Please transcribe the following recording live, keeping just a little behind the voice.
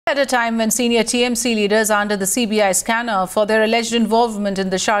At a time when senior TMC leaders are under the CBI scanner for their alleged involvement in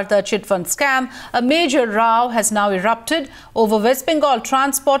the Saradha Chitfund scam, a major row has now erupted over West Bengal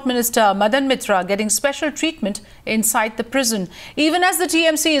Transport Minister Madan Mitra getting special treatment inside the prison. Even as the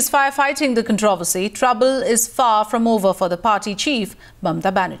TMC is firefighting the controversy, trouble is far from over for the party chief,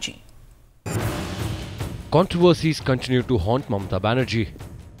 Mamata Bannerjee. Controversies continue to haunt Mamata Bannerjee.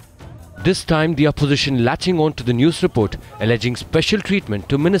 This time, the opposition latching on to the news report alleging special treatment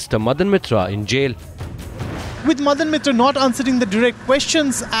to Minister Madan Mitra in jail. With Madan Mitra not answering the direct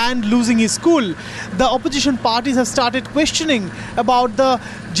questions and losing his cool, the opposition parties have started questioning about the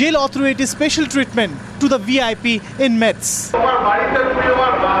jail authority's special treatment to the VIP inmates.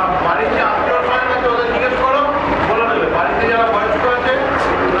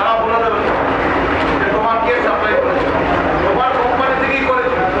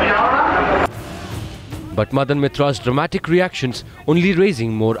 But Madan Mitra's dramatic reactions only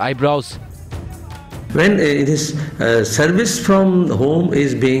raising more eyebrows. When his service from home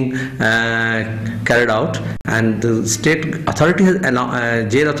is being carried out and the state authority has,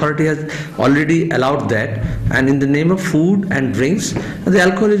 jail authority has already allowed that, and in the name of food and drinks, the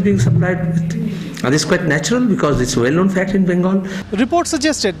alcohol is being supplied with. And this is quite natural because it's a well-known fact in Bengal. Reports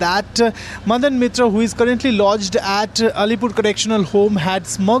suggested that Madan Mitra, who is currently lodged at Alipur Correctional Home, had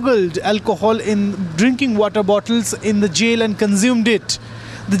smuggled alcohol in drinking water bottles in the jail and consumed it.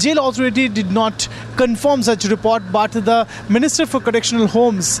 The jail authority did not confirm such report, but the Minister for Correctional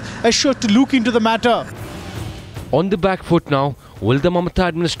Homes assured to look into the matter. On the back foot now, will the Mamata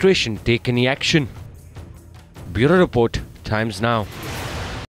administration take any action? Bureau Report, Times Now.